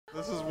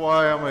This is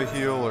why I'm a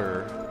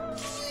healer.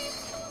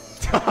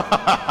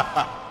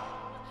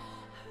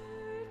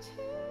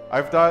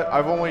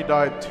 I've only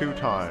died 2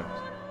 times.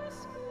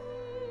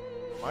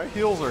 My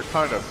heals are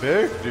kind of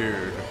big,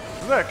 dude.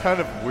 Isn't that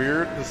kind of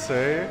weird to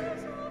say?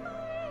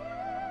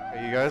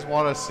 Hey, you guys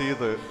want to see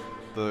the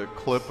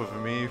clip of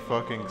me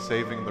fucking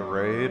saving the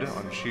raid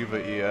on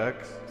Shiva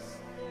EX?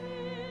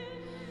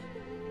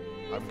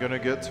 I'm gonna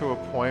get to a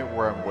point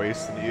where I'm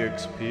wasting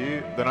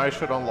EXP, then I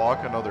should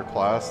unlock another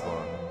class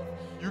then.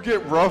 You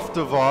get Rough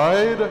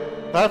Divide?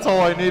 That's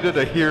all I needed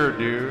to hear,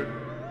 dude.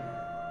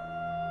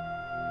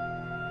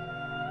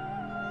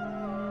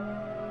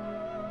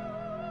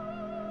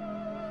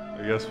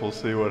 I guess we'll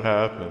see what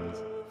happens.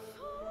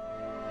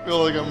 I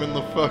feel like I'm in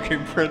the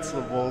fucking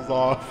principal's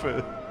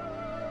office.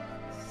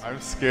 I'm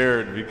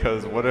scared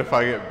because what if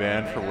I get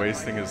banned for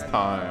wasting his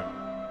time?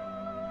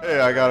 Hey,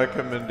 I got a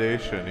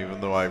commendation even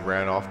though I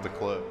ran off the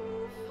cliff.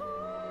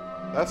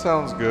 That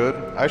sounds good.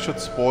 I should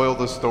spoil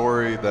the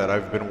story that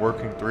I've been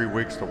working 3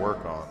 weeks to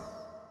work on.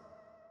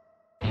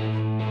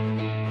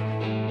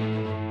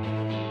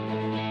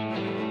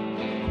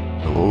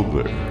 Hello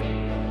there.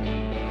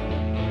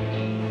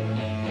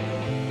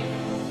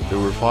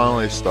 Dude, we're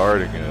finally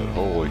starting it.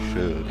 Holy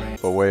shit.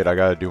 But wait, I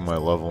gotta do my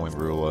leveling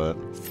roulette.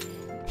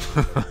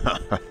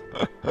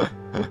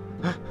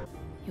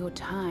 Your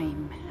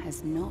time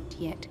has not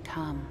yet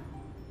come.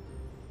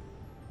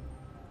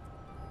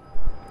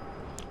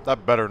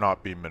 That better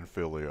not be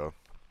Minfilia.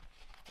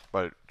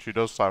 But she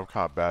does sound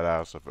kind of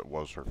badass if it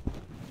was her.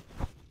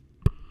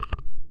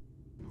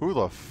 Who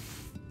the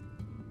f...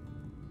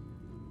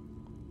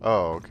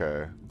 Oh,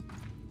 okay.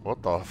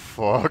 What the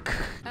fuck?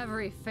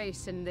 Every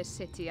face in this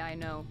city I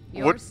know.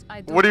 Yours,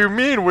 what do you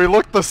mean? We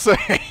look the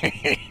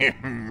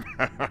same!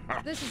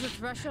 This is the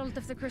threshold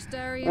of the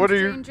Crystarian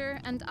stranger,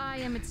 and I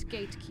am its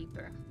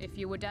gatekeeper. If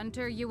you would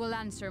enter, you will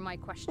answer my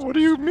questions. What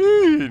do you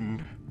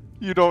mean?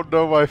 You don't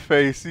know my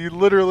face. You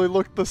literally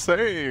look the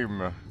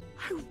same.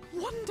 How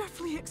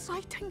wonderfully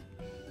exciting.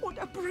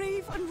 What a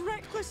brave and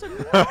reckless and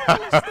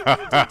marvelous thing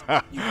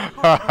you did. You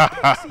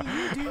hardly see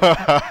you do.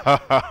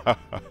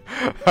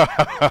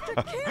 After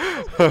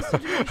careful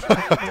consideration, I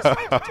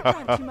decided to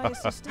grant you my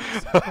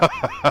assistance.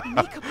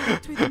 Make a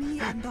pact with me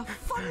and the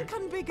fun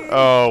can begin.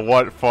 Oh,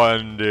 what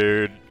fun,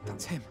 dude.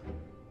 That's him.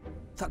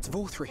 That's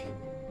Vorthri.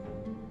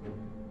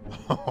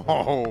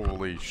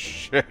 Holy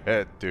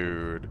shit,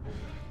 dude.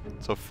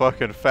 It's a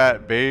fucking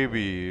fat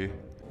baby.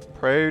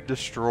 Pray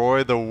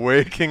destroy the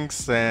waking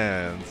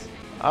sands.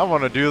 I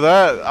want to do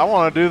that. I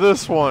want to do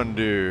this one,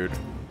 dude.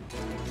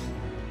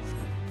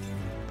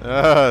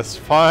 Yes,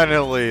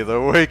 finally, the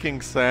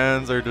waking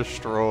sands are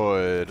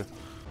destroyed.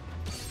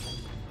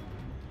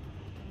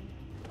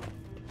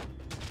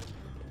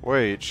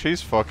 Wait,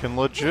 she's fucking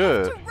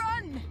legit.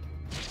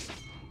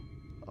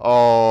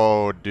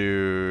 Oh,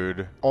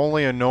 dude.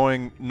 Only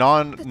annoying,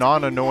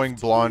 non-annoying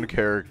blonde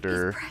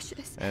character.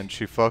 And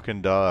she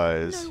fucking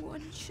dies. No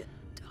one should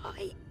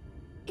die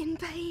in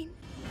pain.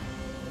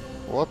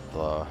 What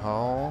the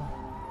hell?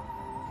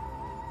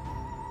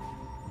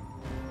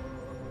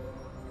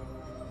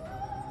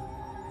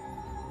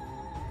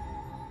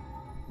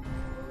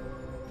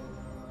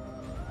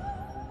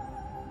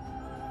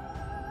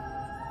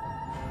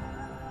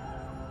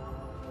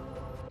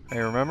 Hey,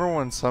 remember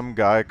when some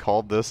guy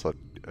called this a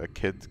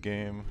kid's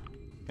game?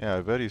 Yeah,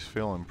 I bet he's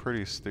feeling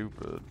pretty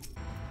stupid.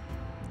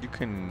 You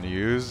can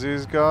use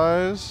these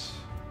guys?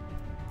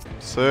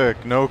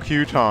 Sick, no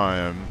queue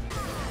time.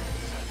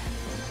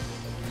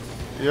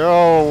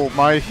 Yo,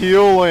 my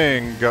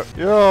healing!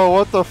 Yo,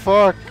 what the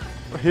fuck?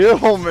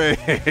 Heal me!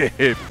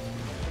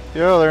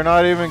 Yo, they're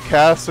not even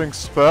casting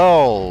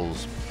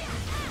spells.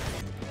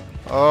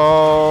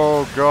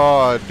 Oh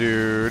god,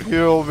 dude.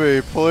 Heal me,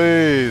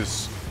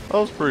 please. That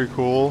was pretty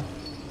cool.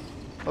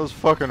 That was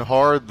fucking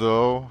hard,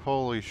 though.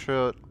 Holy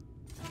shit.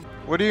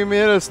 What do you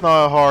mean it's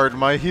not hard?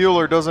 My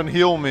healer doesn't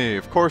heal me.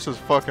 Of course it's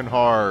fucking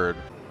hard.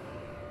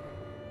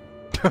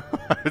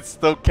 I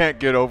still can't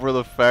get over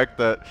the fact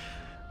that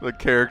the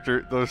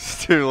character,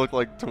 those two look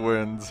like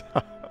twins.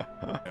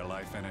 Their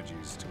life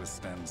energies to a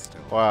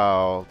standstill.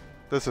 Wow,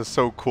 this is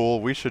so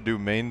cool. We should do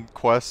main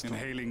quest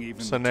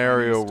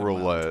scenario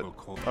roulette.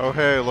 Oh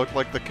hey, look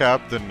like the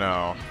captain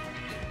now.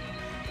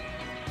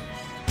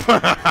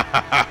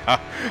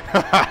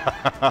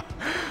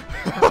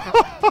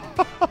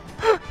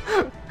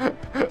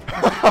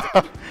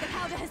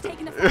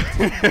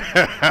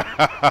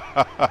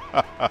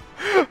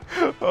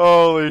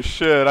 Holy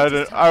shit,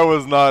 I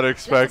was not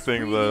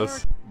expecting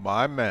this.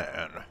 My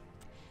man.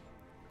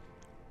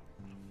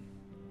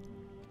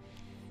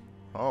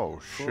 Oh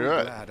shit.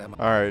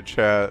 Alright,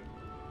 chat.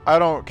 I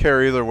don't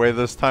care either way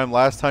this time.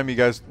 Last time you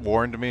guys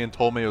warned me and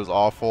told me it was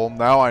awful.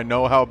 Now I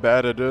know how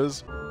bad it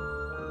is.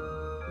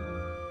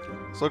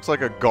 This looks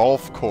like a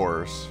golf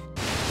course.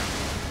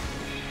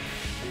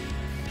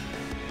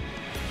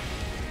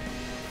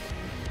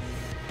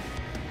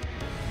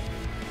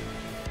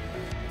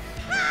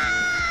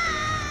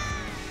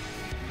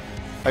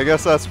 I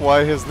guess that's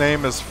why his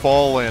name is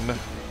Fallen.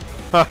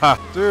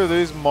 Dude,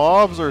 these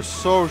mobs are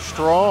so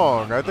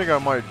strong. I think I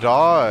might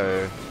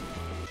die.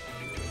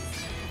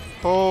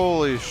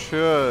 Holy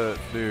shit,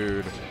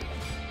 dude.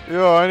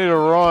 Yo, I need to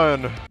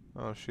run.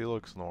 Oh, she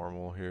looks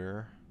normal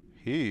here.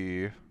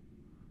 He?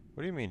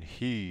 What do you mean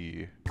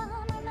he?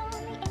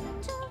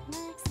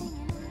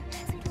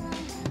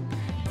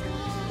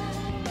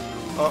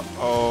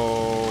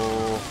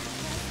 Uh-oh.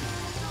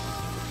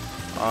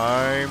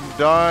 I'm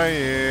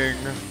dying.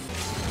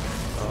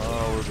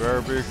 Oh, we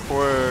better be quick.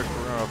 We're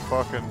gonna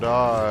fucking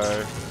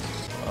die.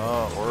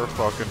 Oh, we're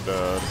fucking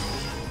dead.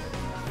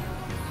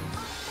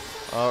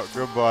 Oh,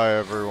 goodbye,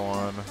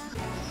 everyone.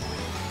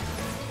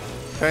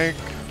 Tank.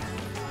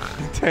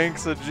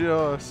 Tanks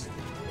adjust.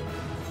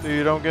 Dude,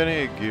 you don't get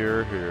any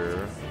gear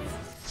here.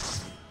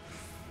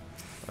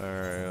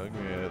 Alright, let me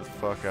get the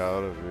fuck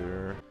out of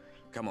here.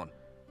 Come on.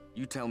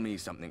 You tell me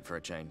something for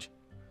a change.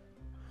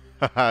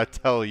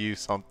 Tell you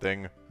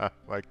something.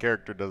 My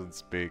character doesn't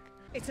speak.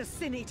 It's a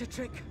Sin Eater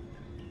trick.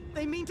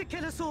 They mean to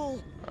kill us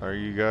all. Are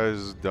you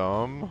guys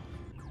dumb?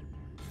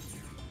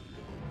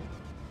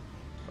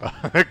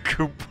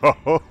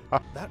 Kupo.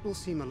 That will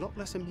seem a lot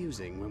less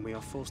amusing when we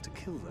are forced to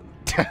kill them.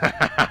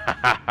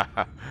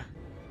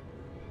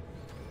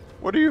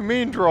 What do you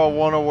mean draw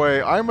one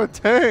away? I'm a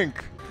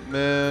tank!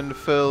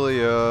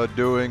 Minfilia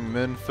doing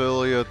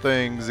Minfilia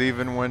things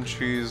even when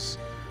she's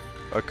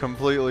a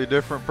completely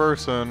different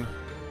person.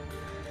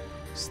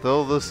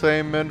 Still the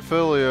same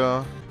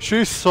Minfilia.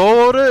 She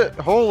sold it?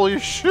 Holy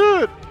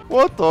shit!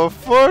 What the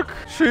fuck?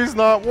 She's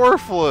not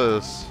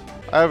worthless.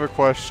 I have a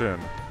question.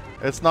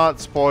 It's not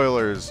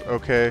spoilers,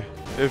 okay?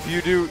 If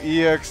you do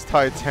EX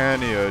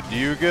Titania, do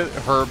you get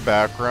her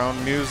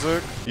background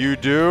music? You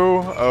do?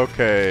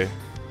 Okay.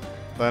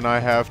 Then I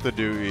have to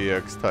do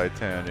EX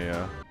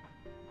Titania.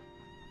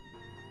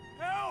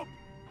 Help!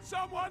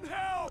 Someone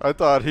help! I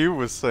thought he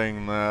was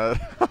saying that.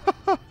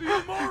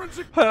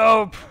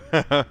 Help!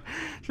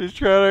 She's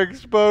trying to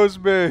expose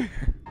me.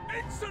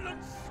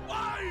 Insolent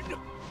swine!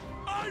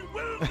 I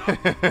will not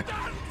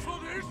stand for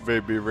this!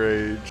 Baby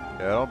rage. Yeah,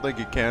 I don't think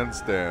he can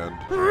stand.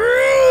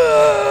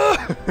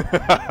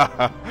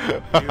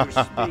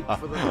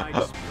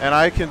 And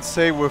I can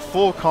say with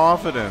full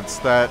confidence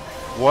that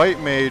White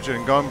Mage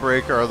and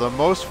Gunbreaker are the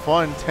most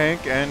fun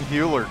tank and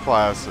healer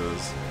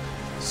classes.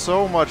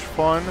 So much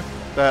fun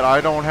that I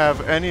don't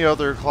have any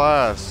other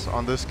class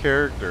on this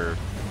character.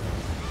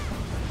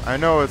 I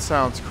know it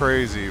sounds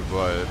crazy,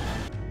 but...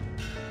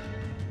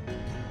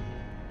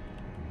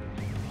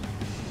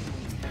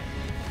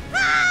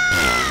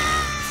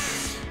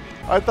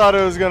 I thought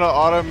it was gonna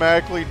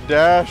automatically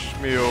dash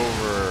me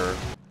over.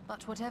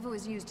 But whatever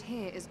was used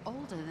here is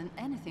older than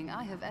anything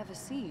I have ever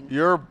seen.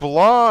 You're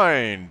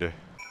blind!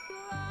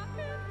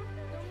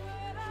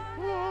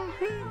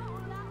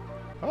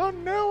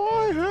 And now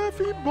I have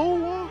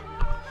Ebola.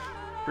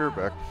 You're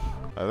back.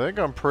 I think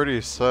I'm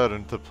pretty set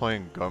into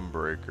playing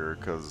Gunbreaker,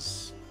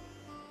 because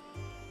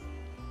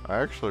I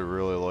actually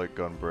really like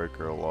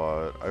Gunbreaker a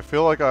lot. I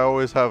feel like I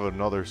always have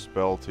another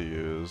spell to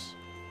use,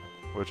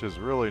 which is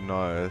really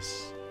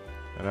nice.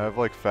 And I have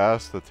like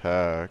fast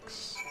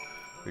attacks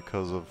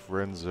because of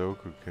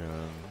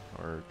Renzokuken,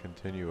 or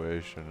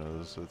continuation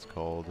as it's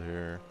called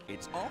here.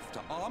 It's off to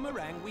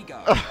Armorang we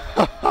go.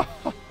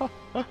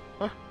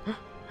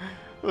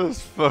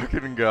 This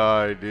fucking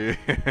guy, dude.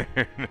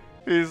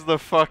 He's the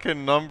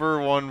fucking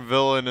 #1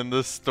 villain in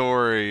this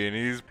story, and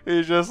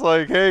he's just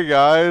like, hey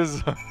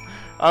guys,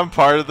 I'm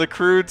part of the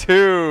crew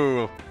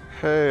too.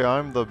 Hey,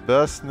 I'm the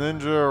best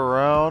ninja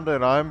around,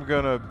 and I'm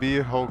gonna be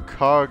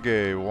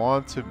Hokage.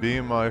 Want to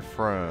be my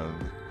friend?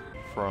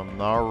 From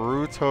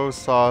Naruto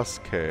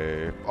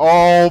Sasuke.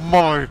 Oh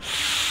my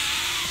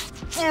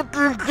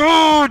fucking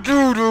god,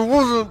 dude! I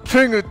wasn't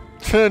paying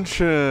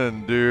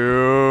attention,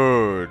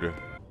 dude.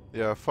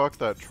 Yeah, fuck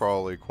that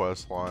trolley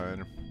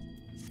questline.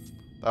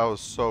 That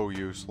was so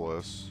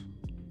useless.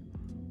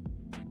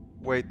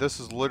 Wait, this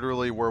is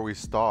literally where we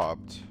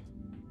stopped.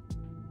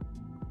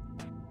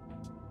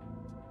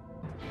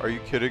 Are you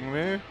kidding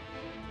me?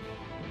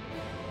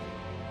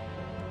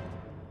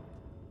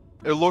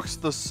 It looks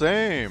the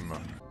same!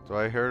 Do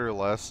I hate her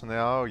less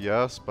now?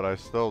 Yes, but I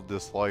still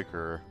dislike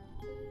her.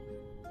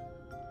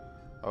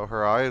 Oh,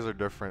 her eyes are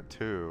different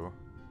too.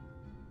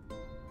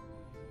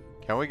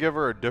 Can we give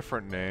her a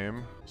different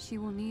name? She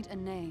will need a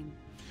name.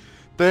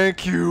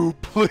 Thank you,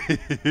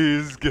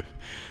 please.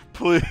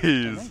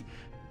 Please.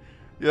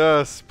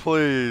 Yes,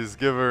 please,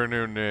 give her a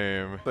new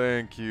name.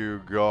 Thank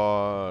you,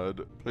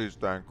 God. Please,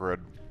 Thancred.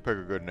 Pick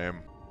a good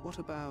name. What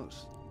about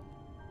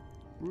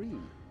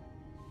Reem?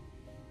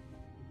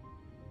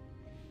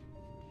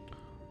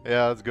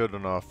 Yeah, that's good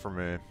enough for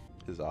me.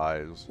 His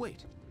eyes.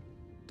 Wait,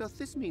 does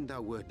this mean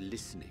thou wert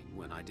listening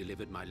when I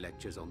delivered my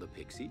lectures on the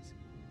pixies?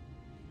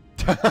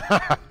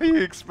 You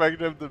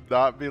expect him to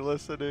not be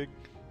listening?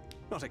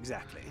 Not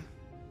exactly,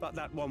 but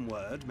that one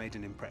word made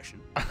an impression.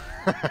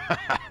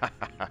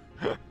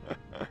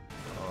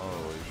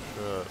 Holy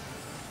shit.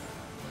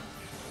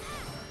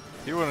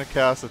 He wouldn't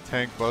cast a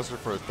tank buster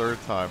for a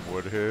third time,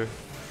 would he?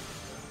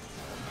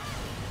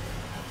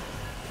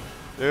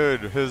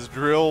 Dude, his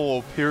drill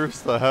will pierce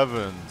the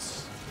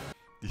heavens.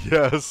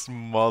 Yes,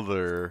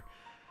 mother.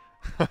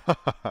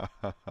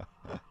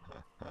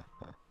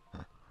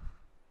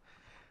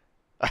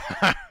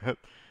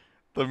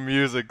 The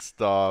music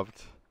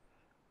stopped.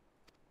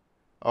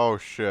 Oh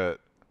shit.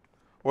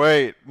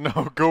 Wait,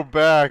 no, go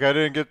back. I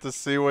didn't get to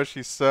see what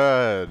she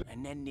said.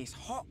 And then this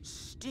hot,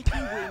 sticky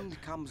wind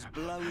comes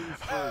blowing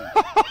through.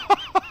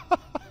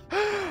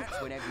 That's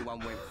when everyone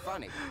went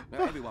funny. Not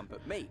everyone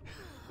but me.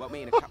 Well,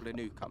 me and a couple of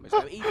newcomers.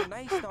 So even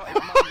they started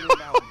mumbling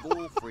about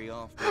Vorfrey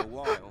after a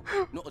while.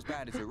 Not as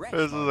bad as the rest.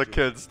 This is a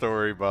kid's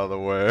story, by the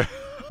way.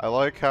 I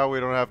like how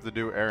we don't have to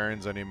do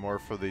errands anymore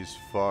for these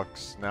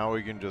fucks. Now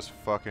we can just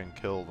fucking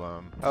kill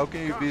them. How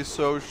can you be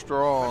so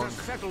strong? Let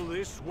us settle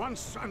this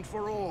once and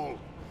for all.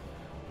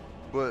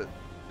 But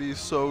be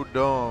so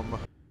dumb.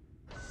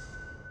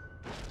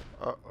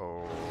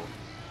 Uh-oh.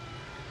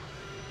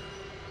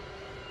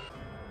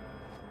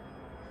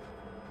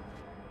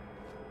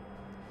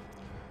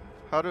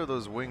 How do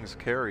those wings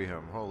carry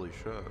him? Holy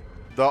shit.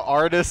 The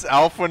artist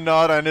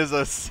Alphanaut and his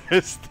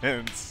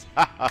assistants.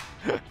 Oh,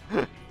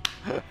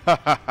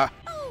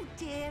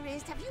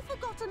 dearest, have you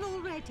forgotten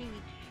already?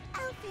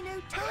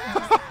 Alphino told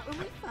us that when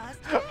we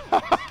first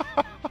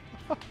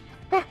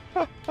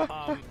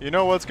met. You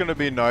know what's gonna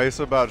be nice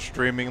about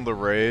streaming the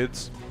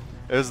raids?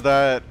 Is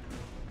that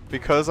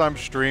because I'm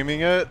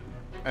streaming it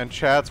and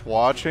chat's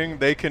watching,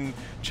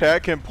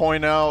 chat can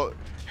point out,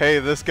 hey,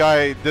 this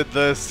guy did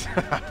this,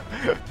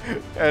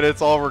 and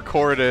it's all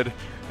recorded.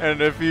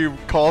 And if you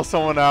call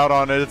someone out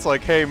on it, it's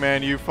like, hey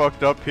man, you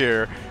fucked up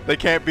here. They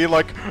can't be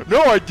like,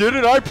 no, I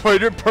didn't, I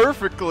played it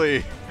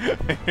perfectly.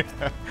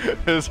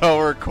 It's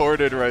all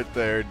recorded right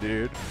there,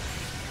 dude.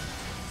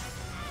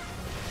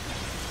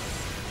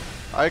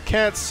 I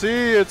can't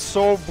see, it's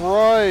so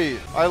bright.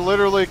 I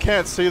literally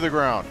can't see the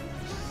ground.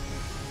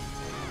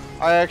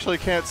 I actually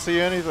can't see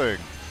anything.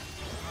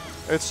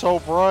 It's so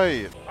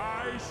bright.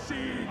 I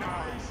see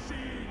now.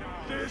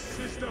 This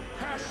is the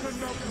passion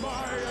of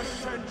my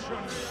ascension.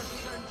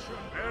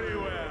 Very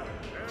well.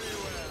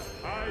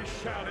 I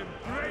shall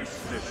embrace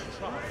this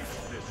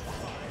triumph.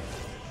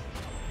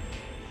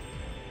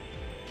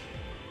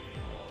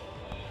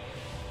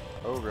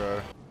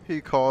 Okay. He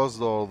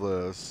caused all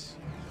this.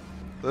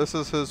 This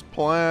is his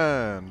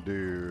plan,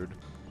 dude.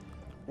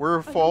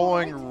 We're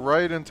falling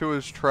right into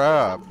his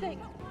trap.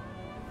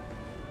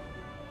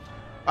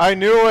 I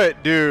knew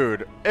it,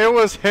 dude. It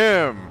was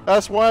him.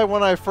 That's why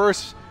when I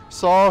first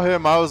saw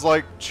him, I was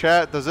like,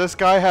 chat, does this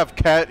guy have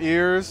cat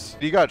ears?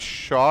 He got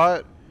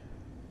shot?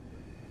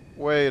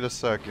 Wait a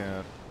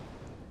second.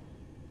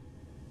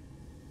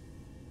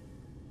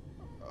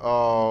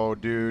 Oh,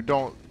 dude,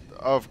 don't.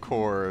 Of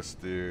course,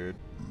 dude.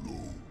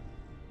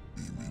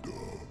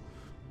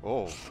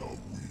 Oh.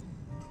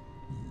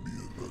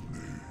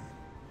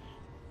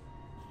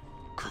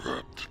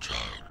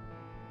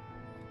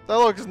 That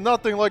looks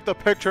nothing like the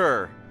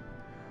picture.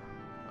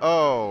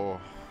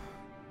 Oh.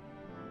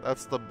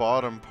 That's the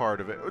bottom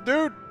part of it.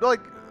 Dude,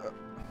 like...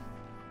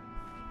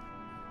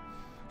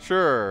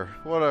 Sure.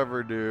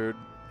 Whatever, dude.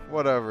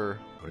 Whatever.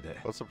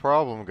 What's the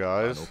problem,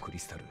 guys?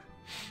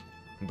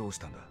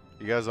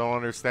 You guys don't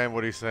understand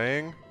what he's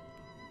saying?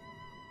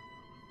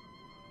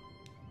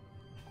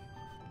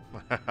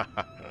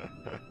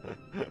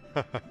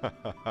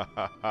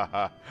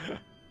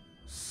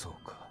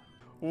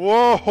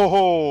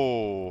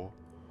 Whoa!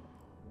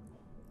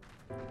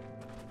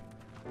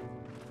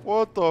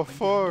 What the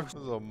fuck? This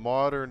is a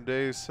modern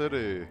day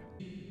city.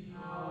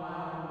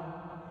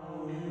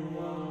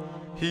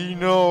 He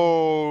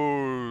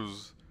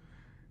knows!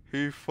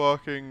 He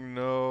fucking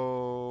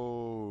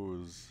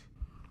knows.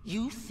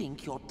 You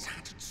think your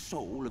tattered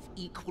soul of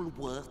equal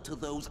worth to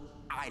those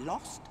I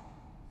lost?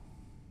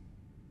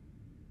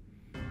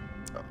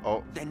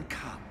 Oh. Then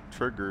come.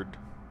 Triggered.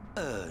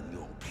 Earn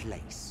your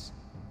place.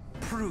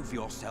 Prove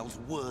yourselves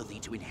worthy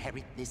to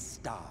inherit this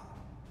star.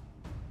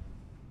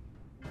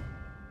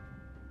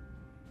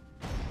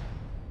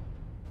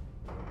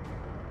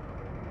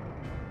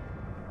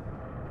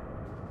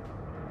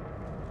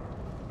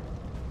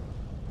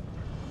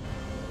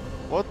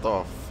 What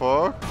the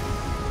fuck?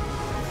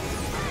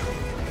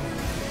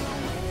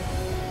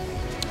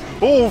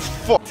 Oh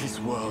fuck! This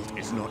world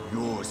is not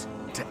yours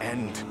to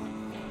end.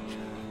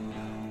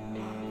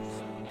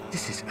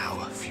 This is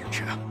our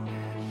future.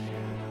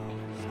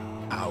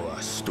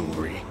 Our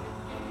story.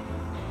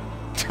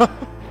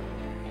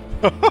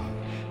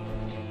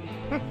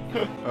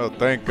 Oh,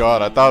 thank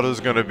God. I thought it was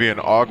going to be an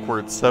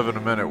awkward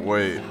 7-minute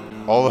wait.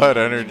 All that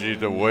energy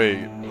to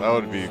wait. That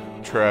would be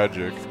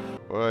tragic.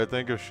 What do I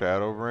think of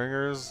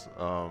Shadowbringers?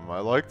 I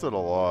liked it a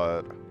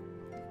lot.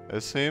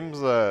 It seems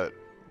that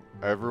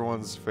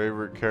everyone's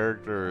favorite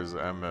character is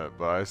Emmett,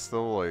 but I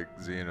still like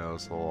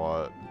Xenos a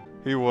lot.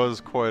 He was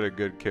quite a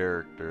good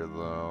character,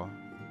 though.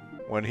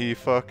 When he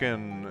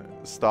fucking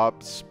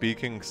stopped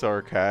speaking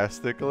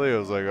sarcastically, I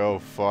was like, oh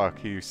fuck,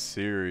 he's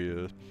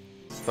serious.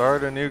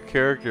 Start a new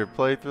character,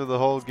 play through the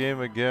whole game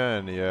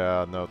again.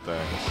 Yeah, no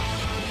thanks.